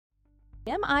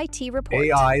MIT report.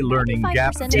 AI learning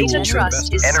gap. Data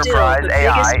trust is still Enterprise the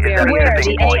AI biggest is at a barrier.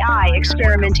 tipping The point. AI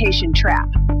experimentation trap.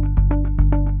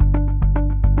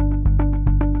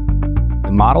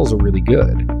 The models are really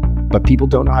good, but people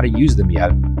don't know how to use them yet.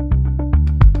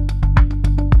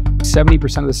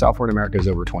 70% of the software in America is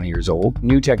over 20 years old.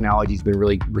 New technology has been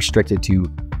really restricted to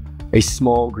a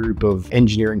small group of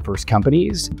engineering-first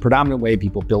companies. The predominant way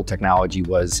people build technology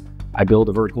was, I build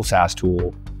a vertical SaaS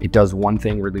tool. It does one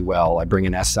thing really well. I bring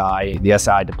an SI. The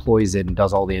SI deploys it and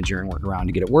does all the engineering work around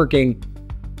to get it working.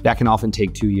 That can often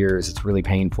take 2 years. It's really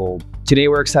painful. Today,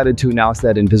 we're excited to announce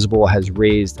that Invisible has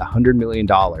raised $100 million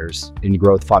in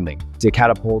growth funding to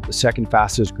catapult the second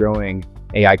fastest growing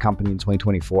AI company in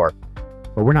 2024.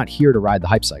 But we're not here to ride the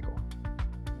hype cycle.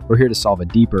 We're here to solve a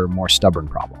deeper, more stubborn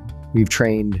problem. We've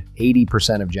trained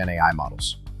 80% of Gen AI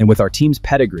models. And with our team's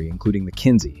pedigree, including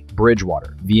McKinsey,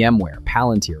 Bridgewater, VMware,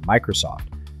 Palantir, Microsoft,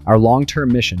 our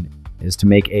long-term mission is to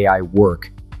make AI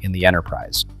work in the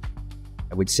enterprise.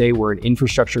 I would say we're an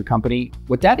infrastructure company.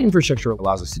 What that infrastructure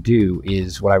allows us to do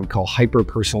is what I would call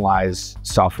hyper-personalized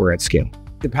software at scale.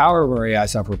 The power of our AI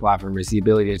software platform is the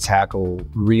ability to tackle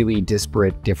really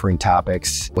disparate, different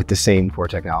topics with the same core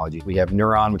technology. We have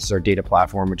Neuron, which is our data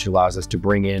platform, which allows us to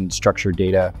bring in structured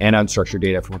data and unstructured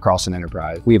data from across an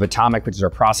enterprise. We have Atomic, which is our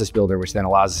process builder, which then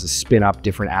allows us to spin up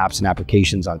different apps and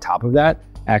applications on top of that.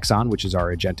 Axon, which is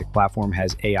our agentic platform,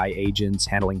 has AI agents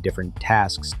handling different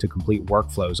tasks to complete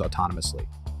workflows autonomously.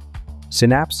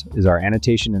 Synapse is our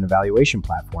annotation and evaluation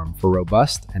platform for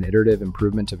robust and iterative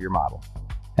improvement of your model.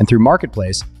 And through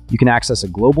Marketplace, you can access a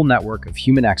global network of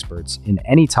human experts in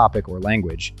any topic or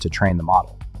language to train the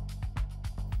model.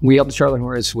 We help the Charlotte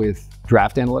Hornets with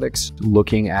draft analytics,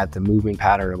 looking at the movement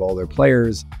pattern of all their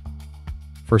players.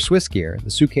 For Swissgear, the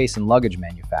suitcase and luggage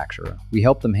manufacturer, we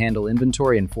help them handle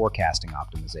inventory and forecasting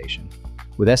optimization.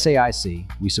 With SAIC,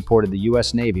 we supported the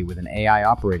US Navy with an AI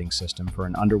operating system for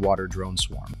an underwater drone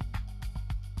swarm.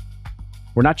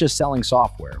 We're not just selling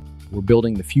software, we're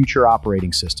building the future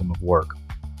operating system of work.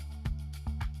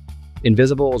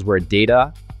 Invisible is where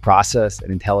data, process,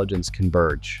 and intelligence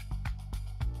converge.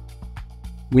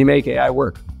 We make AI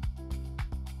work.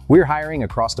 We're hiring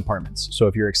across departments, so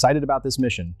if you're excited about this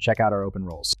mission, check out our open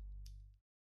roles.